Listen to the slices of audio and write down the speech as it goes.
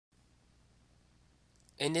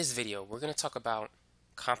In this video, we're going to talk about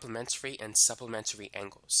complementary and supplementary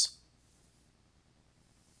angles.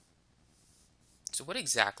 So what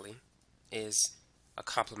exactly is a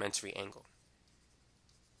complementary angle?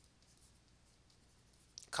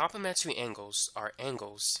 Complementary angles are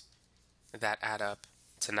angles that add up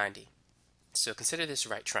to 90. So consider this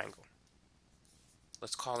right triangle.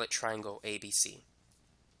 Let's call it triangle ABC.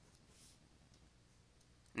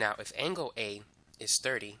 Now, if angle A is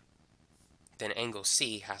 30, then angle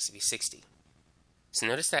C has to be 60. So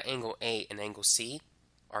notice that angle A and angle C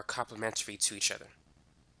are complementary to each other.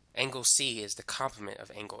 Angle C is the complement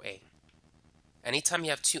of angle A. Anytime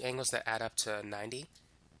you have two angles that add up to 90,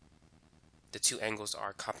 the two angles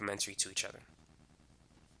are complementary to each other.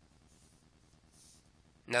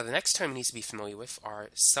 Now the next term you need to be familiar with are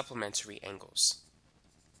supplementary angles.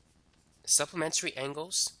 Supplementary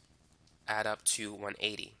angles add up to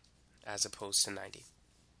 180 as opposed to 90.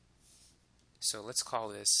 So let's call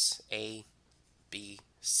this A, B,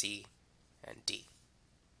 C, and D.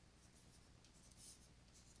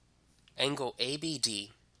 Angle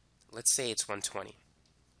ABD, let's say it's 120.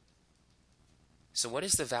 So what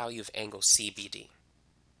is the value of angle CBD?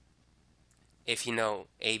 If you know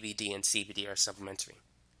ABD and CBD are supplementary.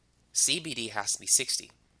 CBD has to be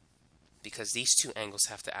 60 because these two angles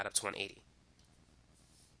have to add up to 180.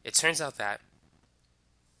 It turns out that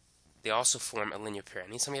they also form a linear pair.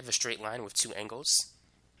 Anytime you have a straight line with two angles,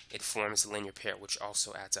 it forms a linear pair which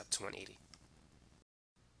also adds up to 180.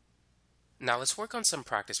 Now let's work on some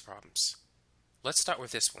practice problems. Let's start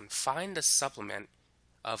with this one. Find the supplement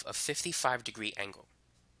of a 55-degree angle.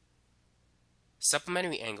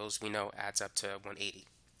 Supplementary angles we know adds up to 180.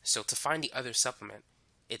 So to find the other supplement,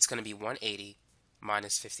 it's going to be 180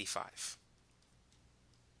 minus 55.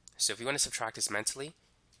 So if you want to subtract this mentally,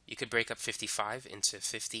 you could break up 55 into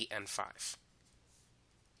 50 and 5.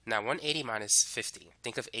 Now 180 minus 50,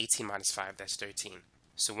 think of 18 minus 5, that's 13.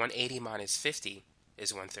 So 180 minus 50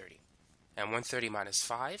 is 130. And 130 minus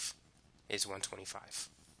 5 is 125.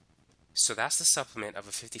 So that's the supplement of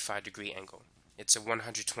a 55-degree angle. It's a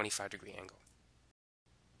 125-degree angle.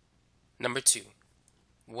 Number 2,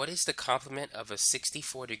 what is the complement of a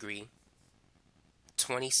 64-degree,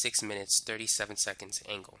 26 minutes, 37 seconds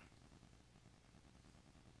angle?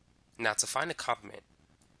 Now to find the complement,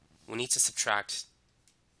 we need to subtract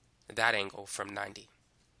that angle from 90.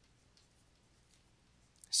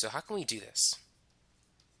 So how can we do this?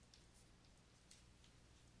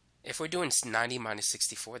 If we're doing 90 minus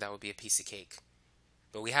 64, that would be a piece of cake.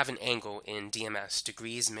 But we have an angle in DMS,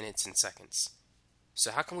 degrees, minutes, and seconds. So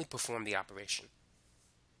how can we perform the operation?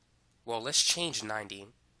 Well, let's change 90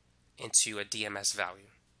 into a DMS value.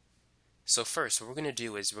 So first, what we're going to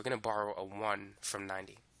do is we're going to borrow a 1 from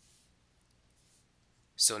 90.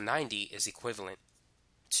 So 90 is equivalent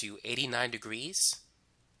to 89 degrees,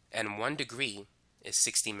 and 1 degree is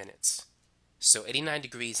 60 minutes. So 89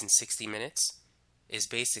 degrees and 60 minutes is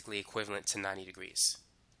basically equivalent to 90 degrees.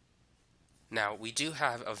 Now, we do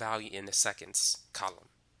have a value in the seconds column.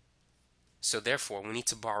 So therefore, we need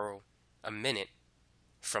to borrow a minute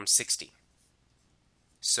from 60.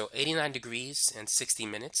 So 89 degrees and 60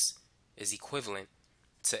 minutes is equivalent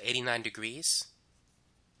to 89 degrees,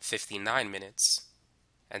 59 minutes,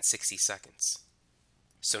 and 60 seconds.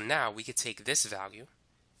 So now we could take this value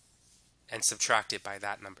and subtract it by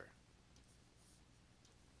that number.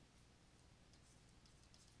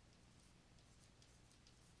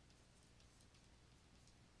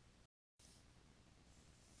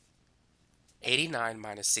 (89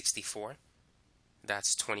 minus 64),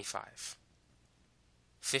 that's 25.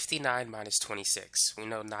 59 minus 26, we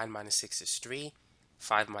know 9 minus 6 is 3,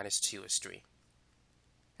 5 minus 2 is 3.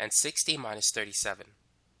 And 60 minus 37,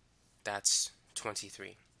 that's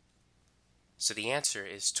 23. So the answer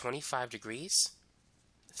is 25 degrees,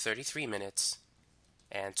 33 minutes,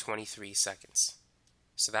 and 23 seconds.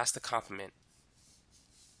 So that's the complement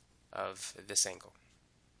of this angle.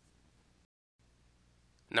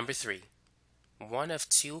 Number 3. One of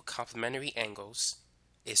two complementary angles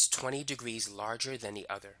is 20 degrees larger than the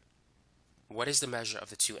other. What is the measure of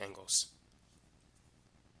the two angles?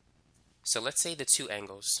 So let's say the two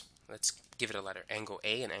angles, let's give it a letter, angle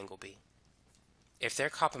A and angle B. If they're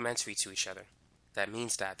complementary to each other, that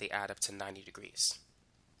means that they add up to 90 degrees.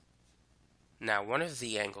 Now, one of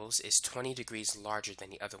the angles is 20 degrees larger than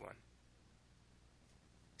the other one.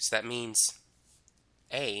 So that means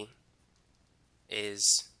A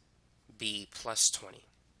is B plus 20.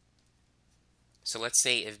 So let's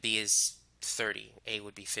say if B is 30, A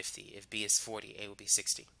would be 50. If B is 40, A would be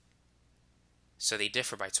 60. So they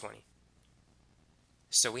differ by 20.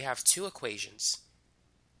 So we have two equations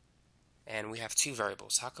and we have two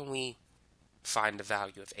variables. How can we find the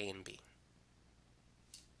value of a and b.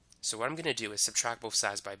 So what I'm going to do is subtract both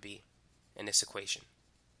sides by b in this equation.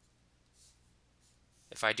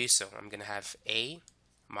 If I do so, I'm going to have a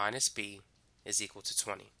minus b is equal to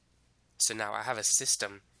 20. So now I have a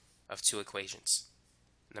system of two equations,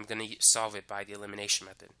 and I'm going to solve it by the elimination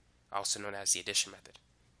method, also known as the addition method.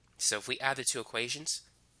 So if we add the two equations,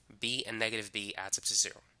 b and negative b adds up to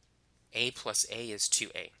 0. A plus a is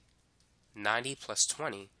 2a. 90 plus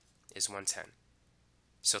 20 is 110.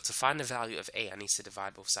 So to find the value of a, I need to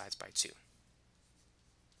divide both sides by 2.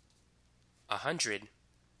 100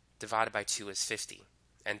 divided by 2 is 50,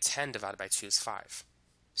 and 10 divided by 2 is 5.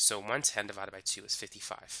 So 110 divided by 2 is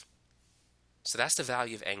 55. So that's the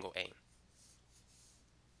value of angle A.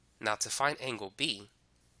 Now to find angle B,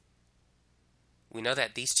 we know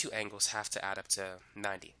that these two angles have to add up to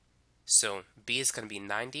 90. So B is going to be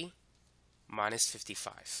 90 minus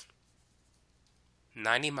 55.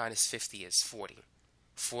 90 minus 50 is 40.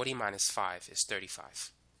 40 minus 5 is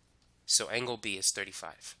 35. So angle B is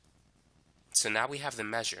 35. So now we have the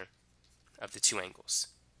measure of the two angles.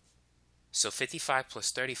 So 55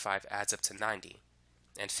 plus 35 adds up to 90,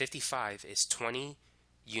 and 55 is 20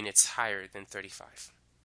 units higher than 35.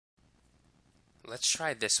 Let's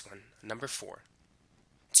try this one, number 4.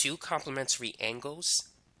 Two complementary angles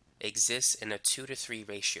exist in a 2:3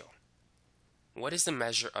 ratio. What is the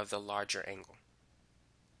measure of the larger angle?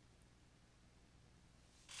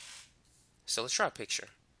 So let's draw a picture.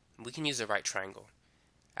 We can use a right triangle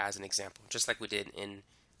as an example, just like we did in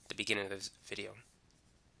the beginning of this video.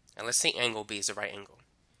 And let's say angle B is a right angle,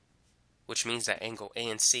 which means that angle A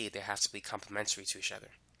and C, they have to be complementary to each other.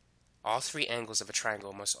 All three angles of a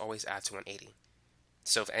triangle must always add to 180.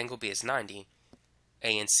 So if angle B is 90,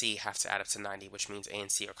 A and C have to add up to 90, which means A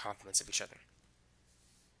and C are complements of each other.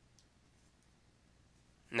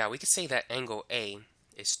 Now we could say that angle A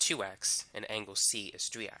is 2x and angle C is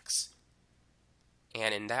 3x.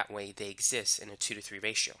 And in that way, they exist in a 2:3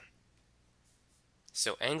 ratio.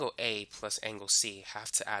 So angle A plus angle C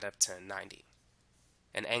have to add up to 90.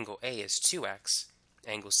 And angle A is 2x,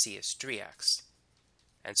 angle C is 3x.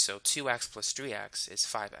 And so 2x plus 3x is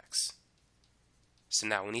 5x. So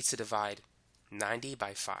now we need to divide 90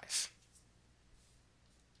 by 5.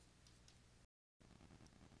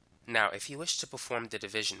 Now, if you wish to perform the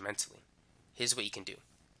division mentally, here's what you can do.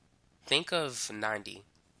 Think of 90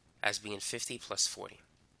 as being 50 plus 40.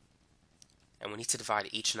 And we need to divide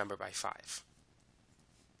each number by 5.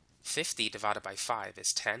 50 divided by 5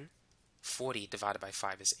 is 10. 40 divided by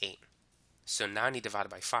 5 is 8. So 90 divided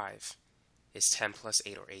by 5 is 10 plus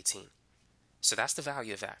 8, or 18. So that's the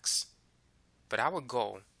value of x. But our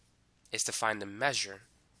goal is to find the measure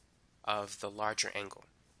of the larger angle,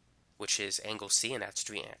 which is angle C, and that's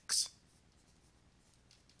 3x.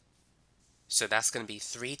 So that's going to be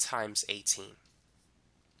 3 times 18,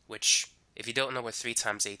 which, if you don't know what 3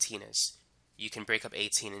 times 18 is, you can break up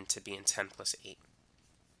 18 into being 10 plus 8.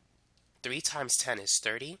 3 times 10 is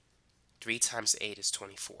 30, 3 times 8 is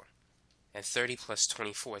 24, and 30 plus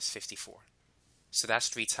 24 is 54. So that's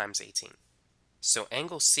 3 times 18. So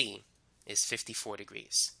angle C is 54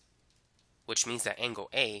 degrees, which means that angle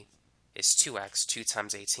A is 2x, 2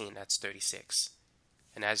 times 18, that's 36.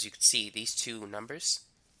 And as you can see, these two numbers,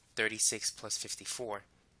 36 plus 54,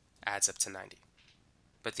 adds up to 90.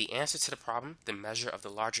 But the answer to the problem, the measure of the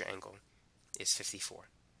larger angle, is 54.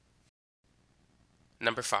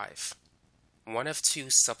 Number 5. One of two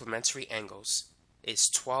supplementary angles is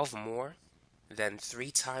 12 more than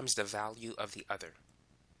 3 times the value of the other.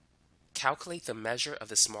 Calculate the measure of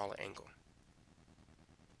the smaller angle.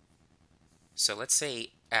 So let's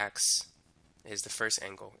say x is the first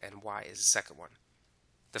angle and y is the second one.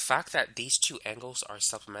 The fact that these two angles are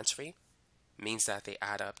supplementary means that they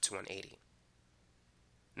add up to 180.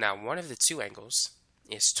 Now, one of the two angles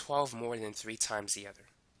is 12 more than 3 times the other.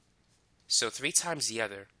 So 3 times the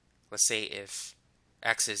other, let's say if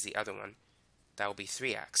x is the other one, that will be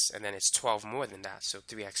 3x, and then it's 12 more than that, so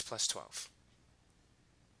 3x plus 12.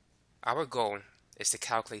 Our goal is to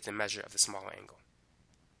calculate the measure of the smaller angle.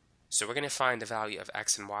 So we're going to find the value of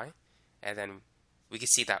x and y, and then we can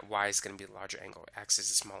see that y is going to be the larger angle, x is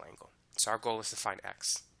the smaller angle. So our goal is to find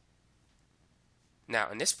x. Now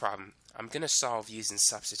in this problem, I'm going to solve using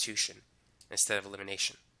substitution instead of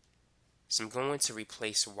elimination. So I'm going to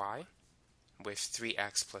replace y with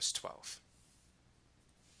 3x plus 12.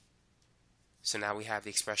 So now we have the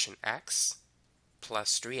expression x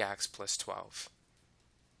plus 3x plus 12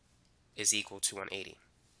 is equal to 180.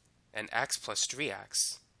 And x plus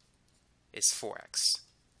 3x is 4x.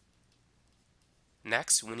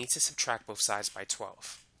 Next, we need to subtract both sides by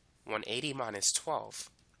 12. 180 minus 12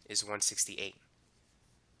 is 168.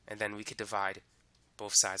 and then we could divide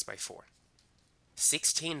both sides by 4.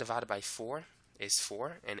 16 divided by 4 is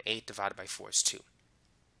 4, and 8 divided by 4 is 2.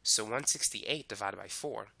 So 168 divided by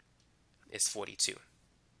 4 is 42.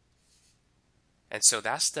 And so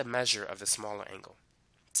that's the measure of the smaller angle.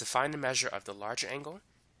 To find the measure of the larger angle,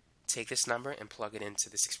 take this number and plug it into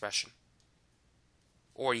this expression.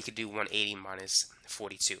 Or you could do 180 minus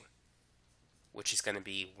 42, which is going to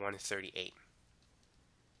be 138.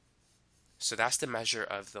 So that's the measure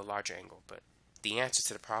of the larger angle, but the answer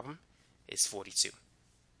to the problem is 42,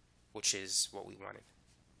 which is what we wanted.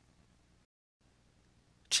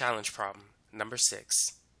 Challenge problem number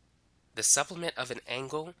 6. The supplement of an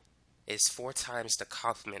angle is 4 times the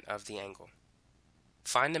complement of the angle.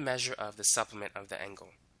 Find the measure of the supplement of the angle.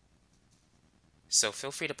 So feel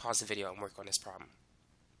free to pause the video and work on this problem.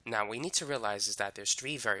 Now what you need to realize is that there's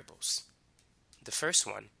 3 variables. The first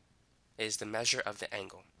one is the measure of the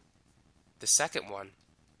angle. The second one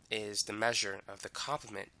is the measure of the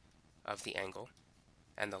complement of the angle.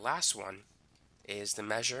 And the last one is the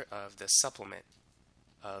measure of the supplement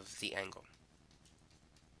of the angle.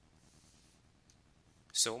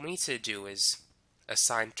 So what we need to do is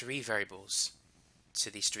assign 3 variables to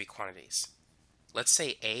these 3 quantities. Let's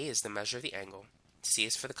say A is the measure of the angle, C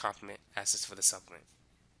is for the complement, S is for the supplement.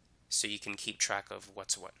 So you can keep track of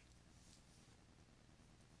what's what.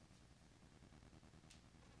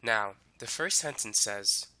 Now, the first sentence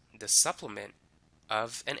says the supplement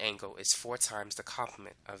of an angle is 4 times the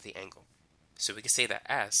complement of the angle. So we can say that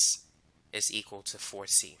S is equal to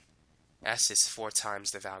 4C. S is 4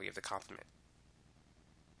 times the value of the complement.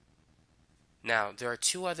 Now, there are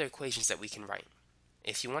 2 other equations that we can write.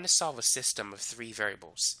 If you want to solve a system of 3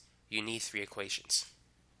 variables, you need 3 equations.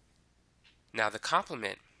 Now, the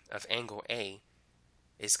complement of angle A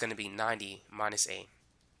is going to be 90 minus A,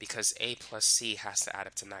 because A plus C has to add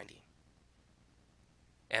up to 90.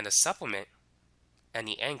 And the supplement and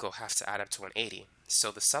the angle have to add up to 180.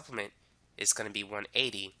 So the supplement is going to be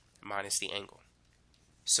 180 minus the angle.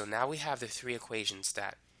 So now we have the 3 equations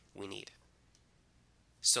that we need.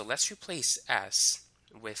 So let's replace S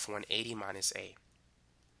with 180 minus A.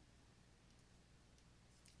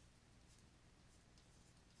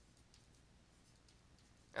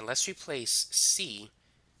 And let's replace C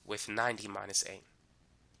with 90 minus A.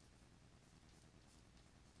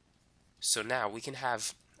 So now we can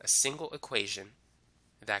have a single equation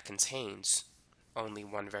that contains only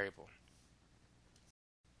 1 variable.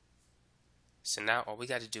 So now all we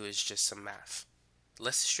got to do is just some math.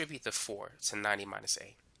 Let's distribute the 4 to 90 minus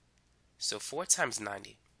A. So 4 times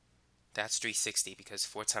 90, that's 360, because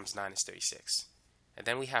 4 times 9 is 36. And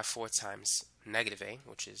then we have 4 times negative A,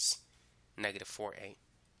 which is negative 4A.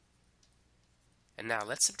 And now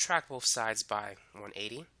let's subtract both sides by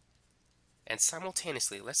 180. And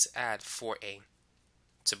simultaneously, let's add 4A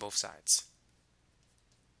to both sides.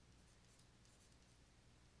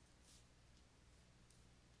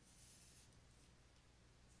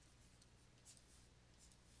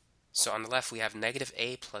 So on the left, we have negative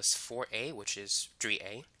A plus 4A, which is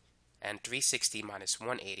 3A, and 360 minus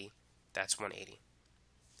 180, that's 180.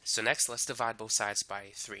 So next, let's divide both sides by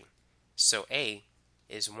 3. So A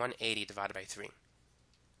is 180 divided by 3.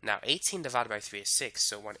 Now 18 divided by 3 is 6,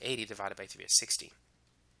 so 180 divided by 3 is 60.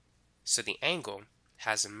 So the angle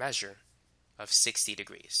has a measure of 60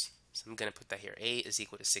 degrees. So I'm going to put that here. A is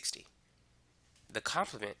equal to 60. The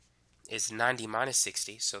complement is 90 minus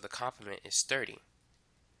 60, so the complement is 30.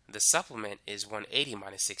 The supplement is 180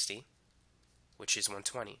 minus 60, which is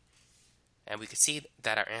 120. And we can see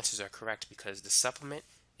that our answers are correct because the supplement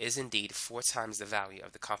is indeed 4 times the value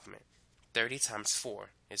of the complement. 30 times 4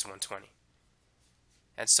 is 120.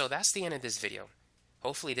 And so that's the end of this video.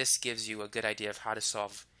 Hopefully this gives you a good idea of how to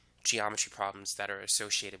solve geometry problems that are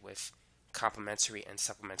associated with complementary and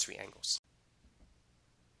supplementary angles.